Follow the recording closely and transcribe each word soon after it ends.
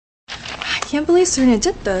Can't believe Serena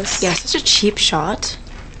did this. Yeah, such a cheap shot.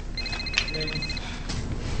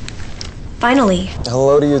 Finally.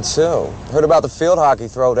 Hello to you, too. Heard about the field hockey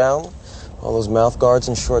throwdown? All those mouth guards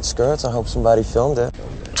and short skirts. I hope somebody filmed it.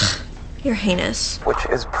 You're heinous. Which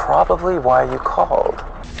is probably why you called.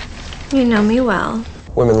 You know me well.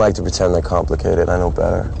 Women like to pretend they're complicated. I know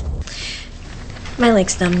better. My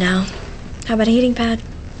leg's numb now. How about a heating pad?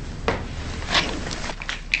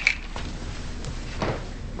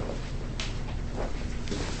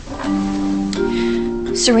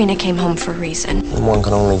 Serena came home for a reason. One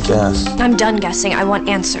can only guess. I'm done guessing. I want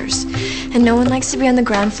answers. And no one likes to be on the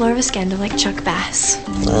ground floor of a scandal like Chuck Bass.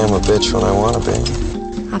 I am a bitch when I want to be.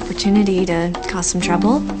 Opportunity to cause some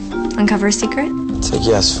trouble? Uncover a secret? Take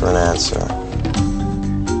yes for an answer.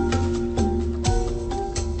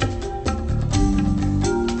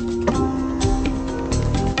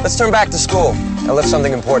 Let's turn back to school. I left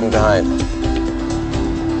something important behind.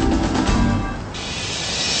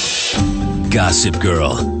 Gossip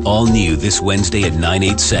Girl, all new this Wednesday at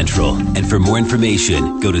 9/8 Central. And for more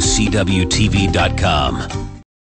information, go to CWTV.com.